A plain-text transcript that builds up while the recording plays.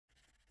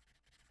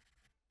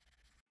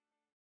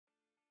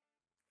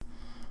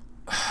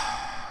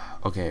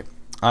Okay,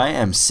 I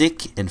am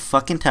sick and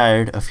fucking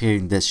tired of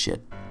hearing this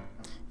shit.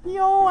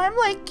 Yo, I'm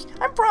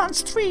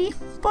bronze 3,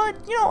 but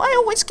I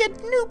always get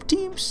noob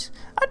teams.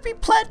 I'd be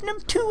platinum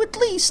 2 at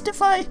least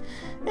if I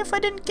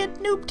didn't get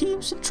noob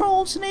teams and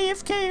trolls and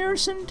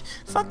AFKers and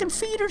fucking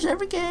feeders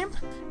every game.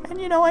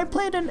 And I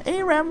played an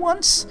ARAM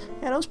once,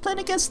 and I was playing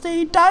against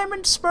a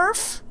diamond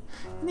smurf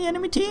in the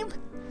enemy team,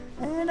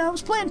 and I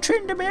was playing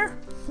Tryndamere.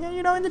 And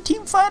in the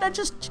team fight, I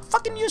just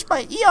fucking used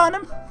my E on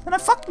him, and I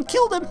fucking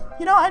killed him.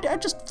 I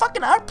just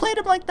fucking outplayed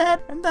him like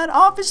that, and that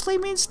obviously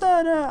means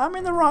that I'm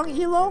in the wrong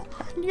elo.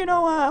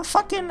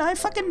 And I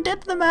fucking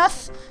did the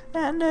math,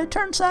 and it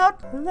turns out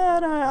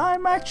that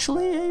I'm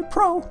actually a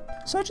pro.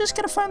 So I just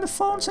gotta find the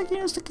phone so I can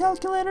use the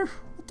calculator.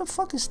 What the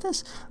fuck is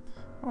this?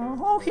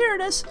 Oh, here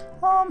it is.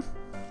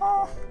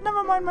 Oh,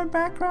 never mind my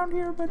background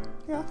here, but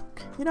yeah.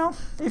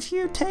 If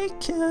you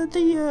take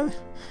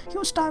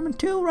use diamond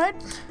 2, right?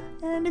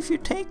 And if you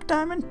take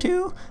diamond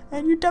 2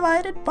 and you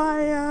divide it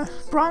by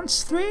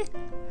bronze 3,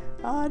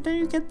 then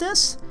you get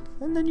this.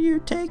 And then you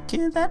take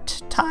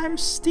that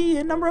times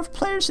the number of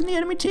players in the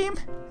enemy team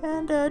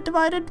and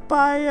divide it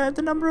by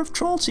the number of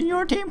trolls in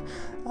your team.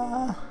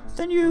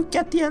 Then you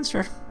get the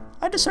answer.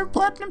 I deserve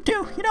platinum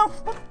too,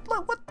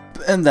 what?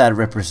 And that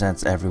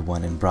represents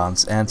everyone in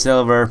bronze and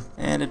silver,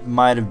 and it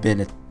might have been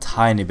a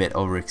tiny bit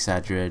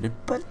over-exaggerated,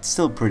 but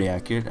still pretty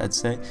accurate, I'd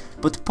say.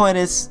 But the point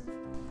is,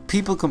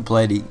 people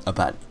complaining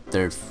about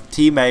their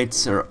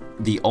teammates are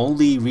the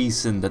only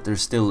reason that they're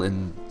still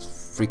in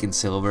freaking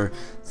silver.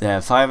 They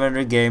have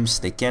 500 games,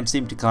 they can't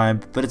seem to climb,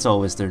 but it's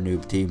always their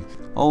noob team.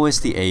 Always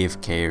the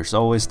AFKers,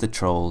 always the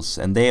trolls,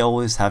 and they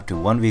always have to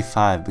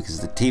 1v5 because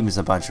the team is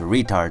a bunch of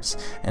retards,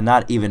 and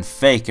not even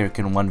Faker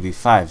can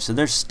 1v5, so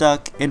they're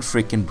stuck in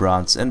freaking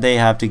bronze, and they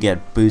have to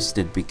get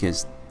boosted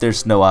because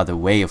there's no other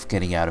way of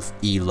getting out of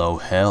elo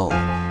hell.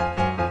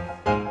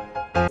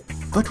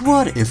 But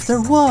what if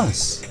there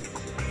was?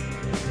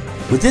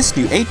 With this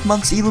new 8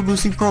 months elo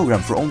boosting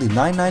program for only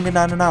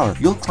 $9.99 an hour,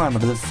 you'll climb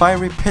out of the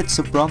fiery pits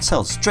of bronze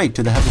hell straight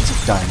to the heavens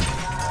of diamond.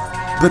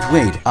 But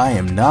wait, I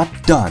am not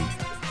done.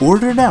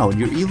 Order now and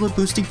your elo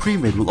boosting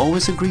pre-made will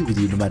always agree with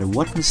you no matter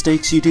what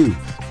mistakes you do,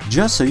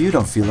 just so you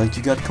don't feel like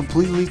you got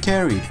completely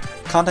carried.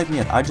 Contact me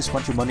at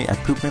IJustWantYourMoney at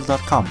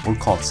poopmail.com or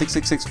call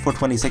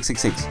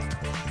 666-420-666.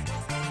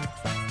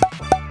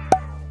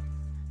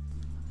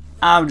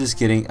 I'm just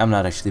kidding, I'm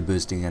not actually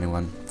boosting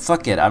anyone.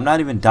 Fuck it, I'm not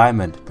even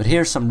diamond, but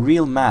here's some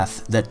real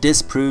math that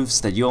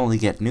disproves that you only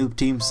get noob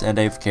teams and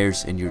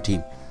AFKers in your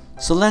team.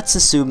 So let's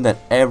assume that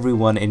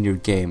everyone in your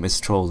game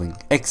is trolling,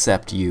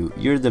 except you.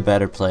 You're the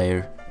better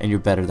player, and you're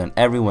better than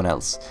everyone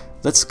else.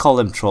 Let's call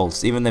them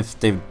trolls, even if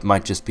they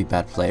might just be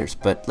bad players,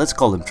 but let's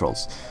call them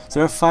trolls. So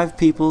there are 5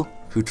 people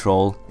who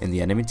troll in the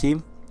enemy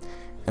team,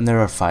 and there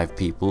are 5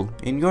 people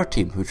in your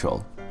team who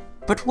troll.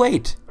 But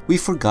wait! We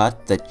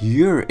forgot that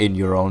you're in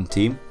your own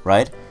team,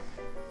 right?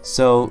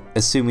 So,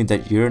 assuming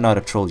that you're not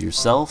a troll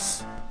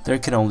yourself, there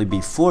can only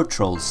be 4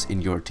 trolls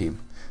in your team.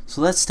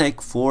 So let's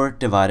take 4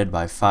 divided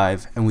by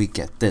 5 and we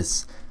get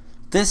this.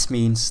 This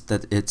means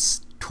that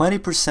it's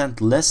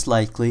 20% less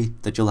likely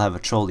that you'll have a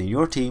troll in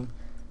your team,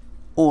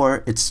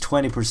 or it's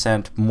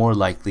 20% more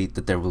likely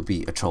that there will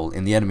be a troll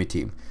in the enemy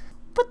team.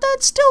 But that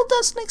still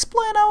doesn't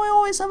explain how I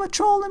always have a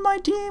troll in my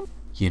team.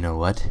 You know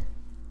what?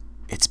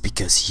 It's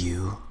because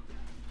you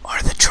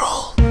are the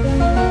troll.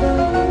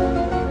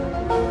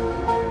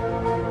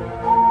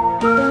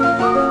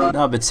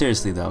 No, but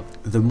seriously though,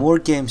 the more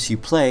games you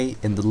play,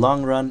 in the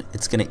long run,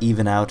 it's gonna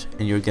even out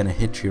and you're gonna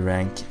hit your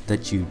rank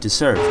that you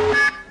deserve.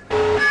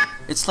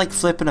 It's like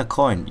flipping a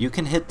coin. You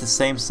can hit the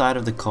same side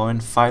of the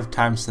coin 5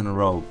 times in a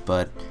row,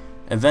 but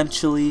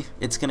eventually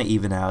it's gonna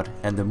even out,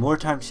 and the more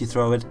times you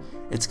throw it,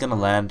 it's gonna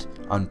land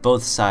on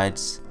both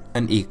sides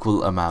an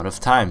equal amount of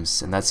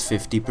times, and that's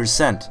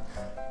 50%.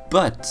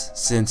 But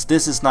since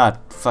this is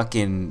not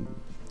fucking,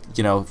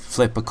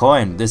 flip a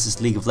coin, this is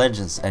League of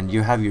Legends, and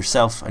you have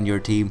yourself on your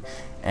team,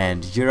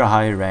 and you're a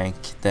higher rank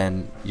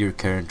than your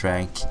current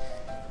rank,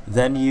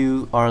 then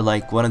you are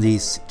like one of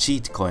these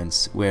cheat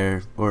coins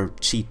or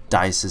cheat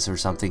dices or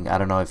something. I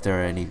don't know if there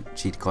are any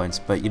cheat coins,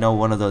 but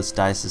one of those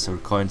dices or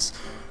coins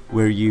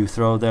where you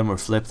throw them or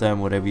flip them,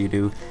 whatever you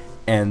do,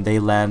 and they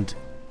land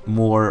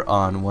more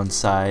on one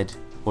side,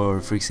 or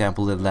for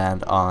example they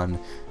land on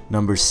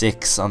number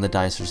 6 on the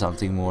dice or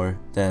something more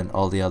than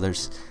all the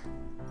others.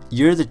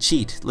 You're the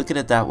cheat. Look at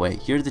it that way.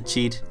 You're the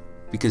cheat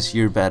because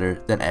you're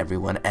better than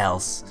everyone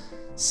else.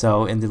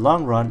 So in the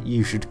long run,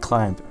 you should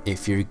climb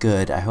if you're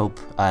good. I hope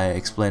I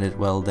explained it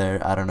well there.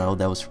 I don't know.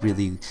 That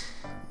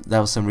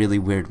was some really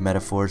weird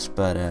metaphors,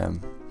 but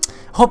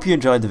hope you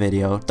enjoyed the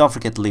video. Don't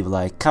forget to leave a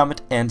like,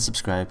 comment, and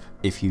subscribe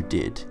if you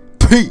did.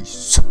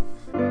 Peace!